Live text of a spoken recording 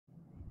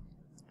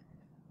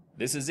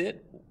this is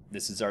it.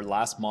 This is our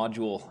last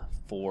module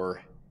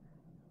for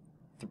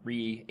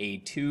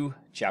 3A2,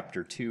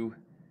 Chapter 2,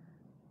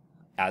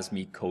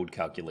 ASME code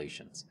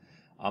calculations.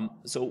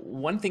 So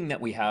one thing that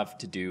we have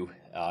to do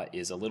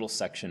is a little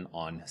section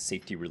on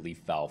safety relief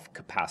valve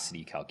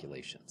capacity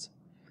calculations.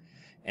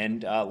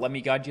 And let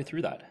me guide you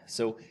through that.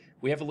 So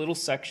we have a little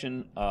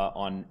section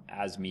on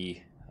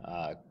ASME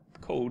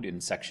code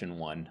in section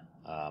 1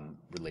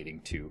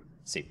 relating to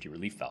safety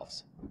relief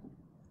valves.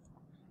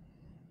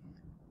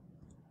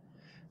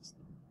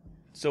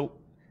 So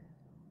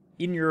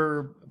in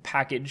your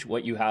package,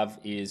 what you have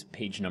is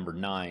page number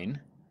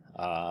 9,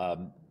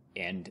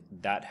 and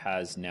that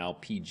has now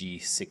PG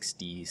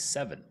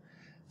 67.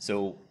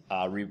 So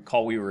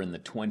recall we were in the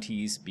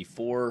 20s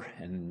before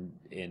and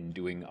in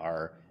doing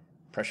our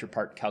pressure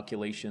part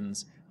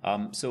calculations.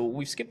 So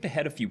we've skipped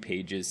ahead a few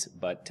pages,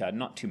 but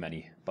not too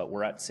many, but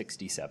we're at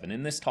 67.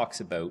 And this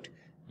talks about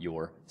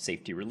your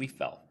safety relief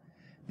valve.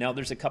 Now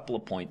there's a couple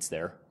of points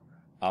there.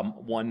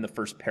 One, the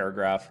first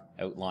paragraph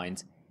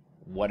outlines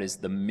what is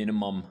the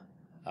minimum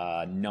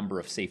number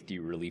of safety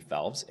relief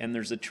valves, and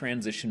there's a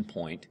transition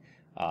point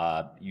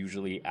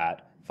usually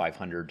at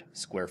 500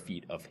 square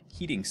feet of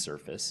heating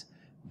surface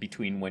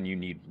between when you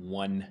need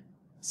one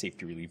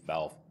safety relief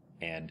valve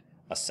and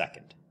a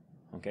second.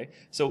 Okay,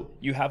 so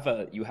you have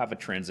a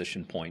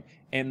transition point,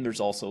 and there's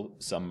also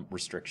some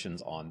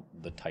restrictions on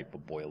the type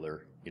of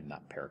boiler in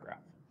that paragraph.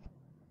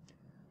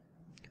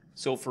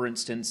 So for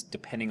instance,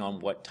 depending on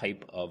what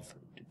type of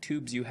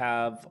tubes you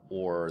have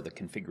or the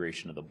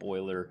configuration of the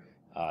boiler,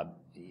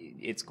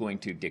 it's going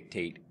to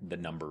dictate the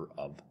number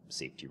of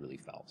safety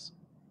relief valves.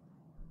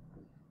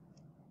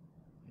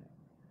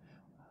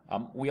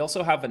 We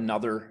also have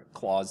another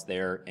clause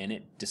there, and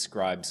it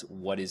describes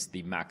what is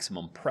the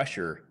maximum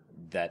pressure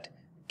that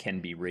can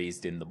be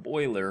raised in the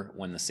boiler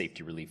when the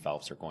safety relief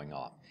valves are going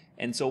off.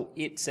 And so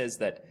it says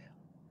that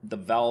the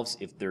valves,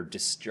 if they're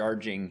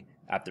discharging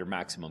at their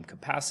maximum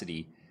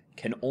capacity,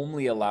 can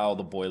only allow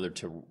the boiler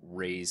to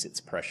raise its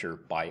pressure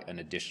by an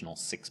additional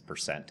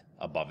 6%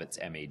 above its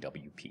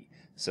MAWP.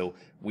 So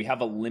we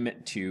have a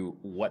limit to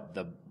what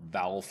the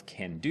valve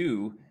can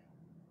do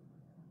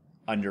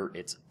under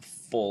its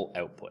full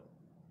output.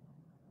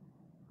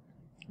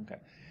 Okay.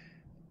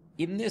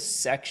 In this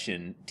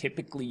section,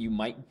 typically you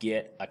might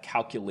get a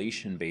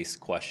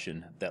calculation-based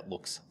question that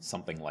looks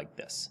something like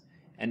this.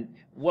 And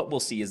what we'll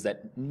see is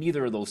that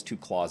neither of those two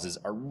clauses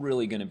are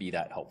really going to be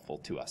that helpful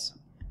to us.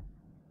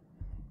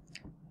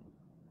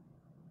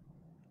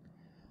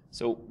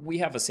 So we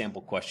have a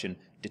sample question: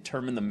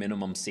 determine the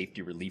minimum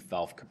safety relief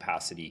valve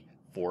capacity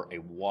for a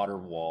water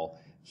wall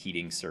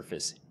heating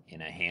surface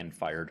in a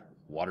hand-fired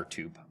water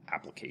tube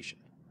application.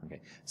 Okay.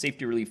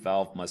 Safety relief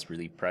valve must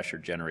relieve pressure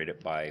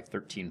generated by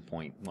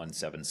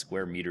 13.17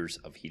 square meters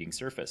of heating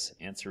surface.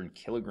 Answer in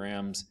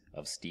kilograms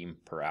of steam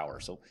per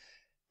hour. So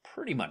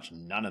pretty much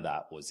none of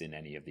that was in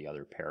any of the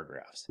other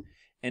paragraphs.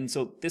 And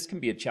so this can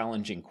be a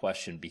challenging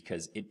question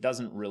because it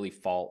doesn't really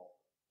fall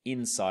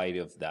inside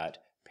of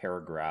that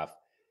paragraph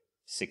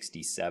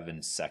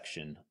 67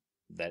 section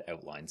that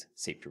outlines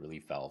safety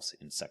relief valves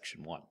in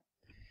section 1.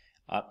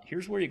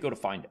 Here's where you go to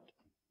find it.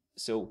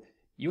 So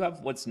you have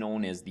what's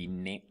known as the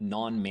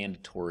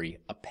non-mandatory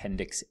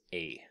Appendix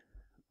A.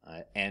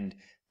 And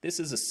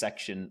this is a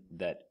section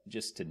that,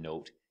 just to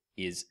note,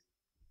 is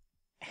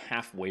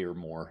halfway or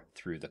more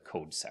through the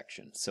code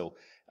section. So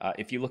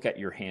if you look at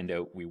your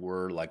handout, we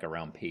were like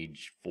around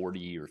page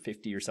 40 or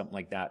 50 or something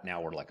like that.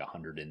 Now we're like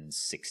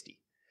 160.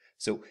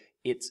 So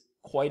it's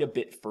quite a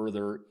bit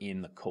further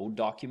in the code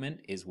document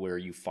is where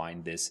you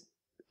find this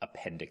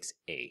Appendix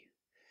A.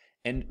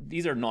 And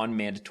these are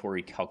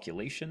non-mandatory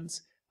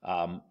calculations.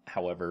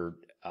 However,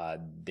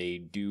 they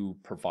do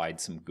provide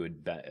some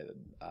good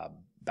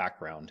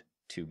background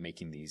to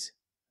making these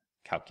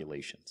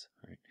calculations.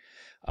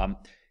 Right?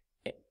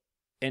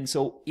 And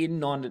so in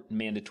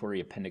non-mandatory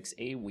Appendix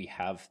A, we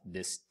have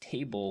this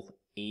table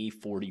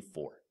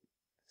A-44.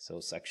 So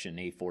section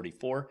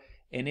A-44,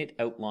 and it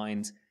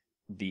outlines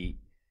the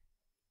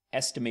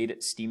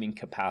estimated steaming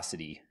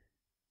capacity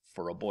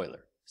for a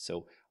boiler.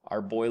 So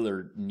our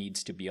boiler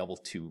needs to be able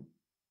to,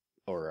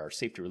 or our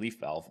safety relief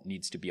valve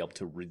needs to be able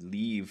to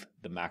relieve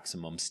the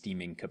maximum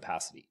steaming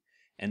capacity.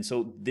 And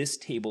so this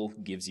table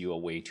gives you a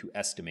way to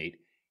estimate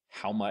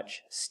how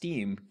much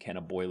steam can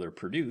a boiler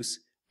produce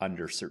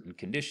under certain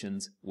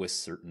conditions with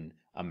certain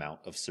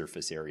amount of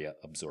surface area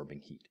absorbing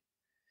heat.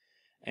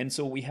 And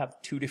so we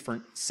have two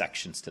different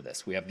sections to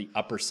this. We have the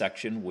upper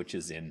section, which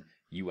is in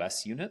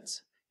US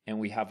units, and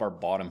we have our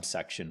bottom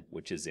section,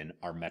 which is in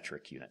our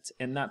metric units.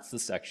 And that's the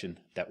section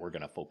that we're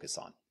going to focus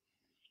on.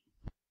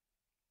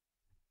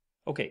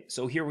 Okay,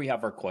 so here we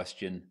have our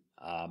question,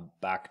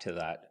 back to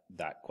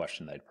that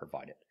question that I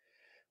provided.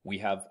 We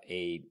have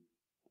a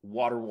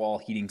water wall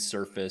heating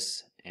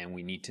surface, and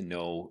we need to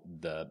know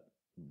the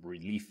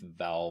relief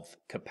valve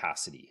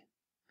capacity.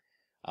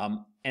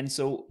 And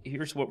so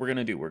here's what we're going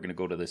to do. We're going to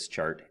go to this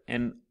chart,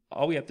 and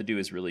all we have to do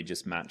is really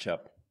just match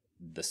up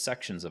the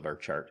sections of our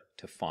chart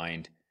to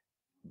find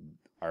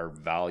our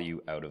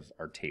value out of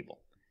our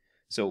table.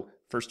 So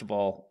first of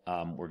all,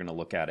 we're going to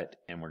look at it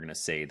and we're going to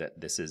say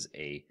that this is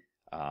a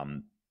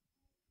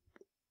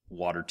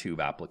water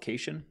tube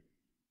application.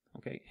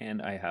 Okay,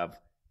 and I have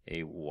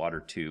a water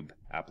tube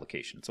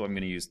application. So I'm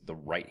going to use the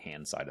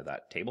right-hand side of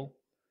that table.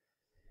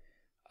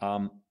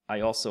 I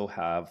also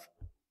have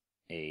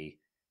a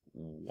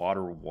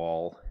water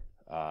wall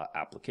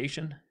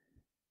application.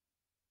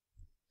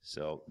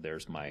 So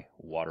there's my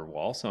water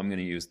wall. So I'm going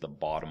to use the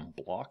bottom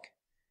block.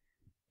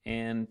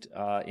 And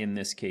in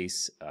this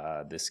case,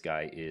 this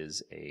guy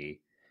is a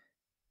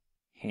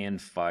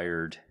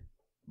hand-fired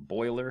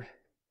boiler.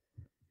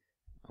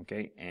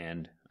 Okay,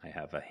 and I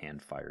have a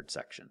hand-fired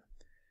section.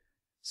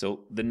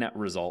 So the net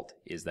result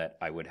is that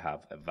I would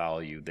have a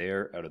value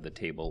there out of the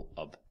table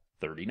of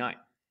 39.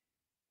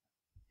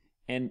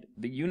 And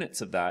the units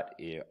of that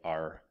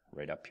are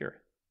right up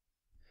here.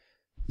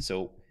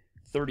 So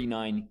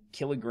 39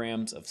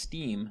 kilograms of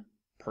steam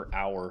per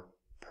hour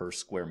per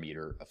square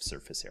meter of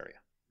surface area.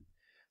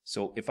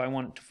 So if I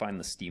wanted to find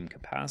the steam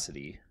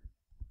capacity,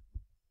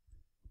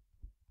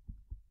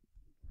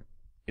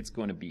 it's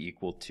going to be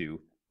equal to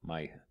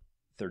my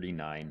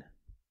 39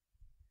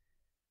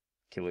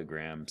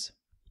 kilograms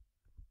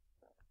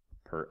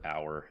per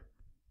hour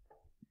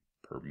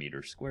per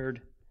meter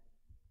squared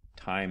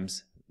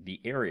times the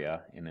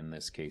area, and in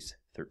this case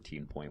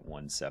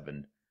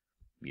 13.17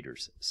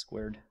 meters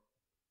squared.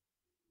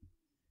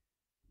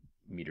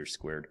 Meters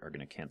squared are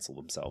going to cancel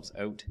themselves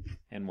out,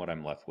 and what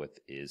I'm left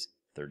with is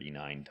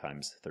 39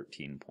 times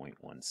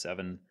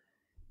 13.17,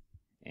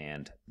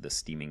 and the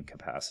steaming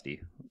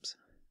capacity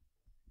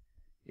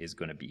is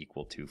going to be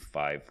equal to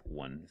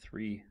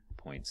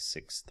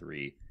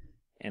 513.63,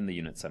 and the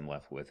units I'm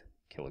left with,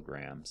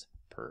 kilograms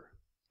per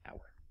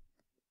hour.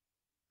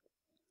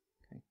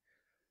 Okay.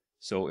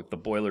 So if the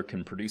boiler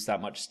can produce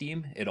that much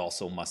steam, it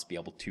also must be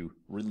able to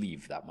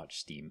relieve that much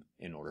steam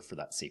in order for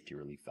that safety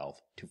relief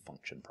valve to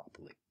function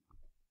properly.